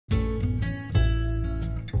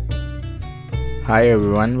Hi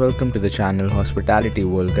everyone, welcome to the channel Hospitality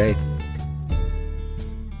World Guide.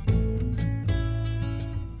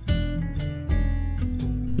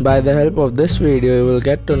 By the help of this video, you will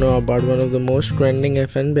get to know about one of the most trending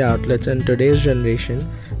F&B outlets in today's generation,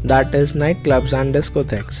 that is nightclubs and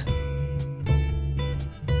discotheques.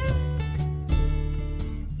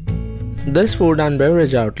 This food and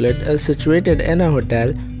beverage outlet is situated in a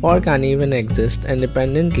hotel or can even exist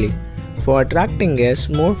independently. For attracting guests,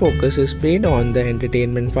 more focus is paid on the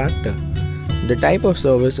entertainment factor. The type of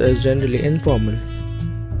service is generally informal.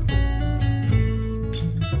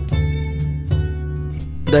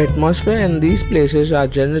 The atmosphere in these places are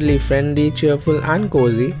generally friendly, cheerful and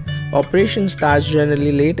cozy. Operation starts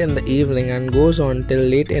generally late in the evening and goes on till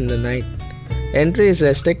late in the night. Entry is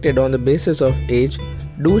restricted on the basis of age.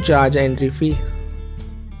 Do charge entry fee.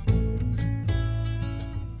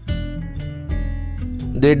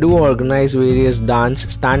 They do organize various dance,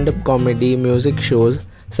 stand-up comedy, music shows,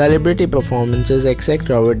 celebrity performances,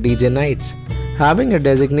 etc. with DJ nights, having a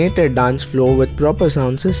designated dance floor with proper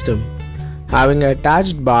sound system, having an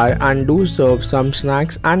attached bar and do serve some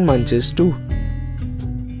snacks and munches too.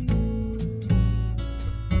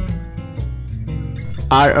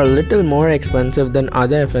 Are a little more expensive than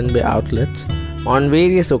other F&B outlets. On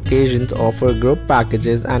various occasions offer group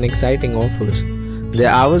packages and exciting offers. Their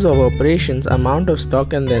hours of operations, amount of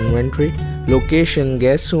stock in the inventory, location,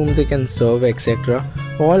 guests whom they can serve, etc.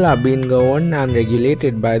 all are being governed and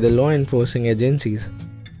regulated by the law enforcing agencies.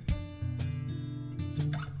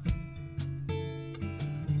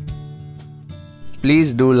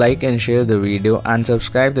 Please do like and share the video and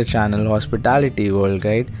subscribe the channel Hospitality World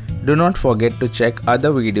Guide. Do not forget to check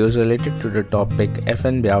other videos related to the topic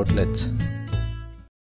F&B outlets.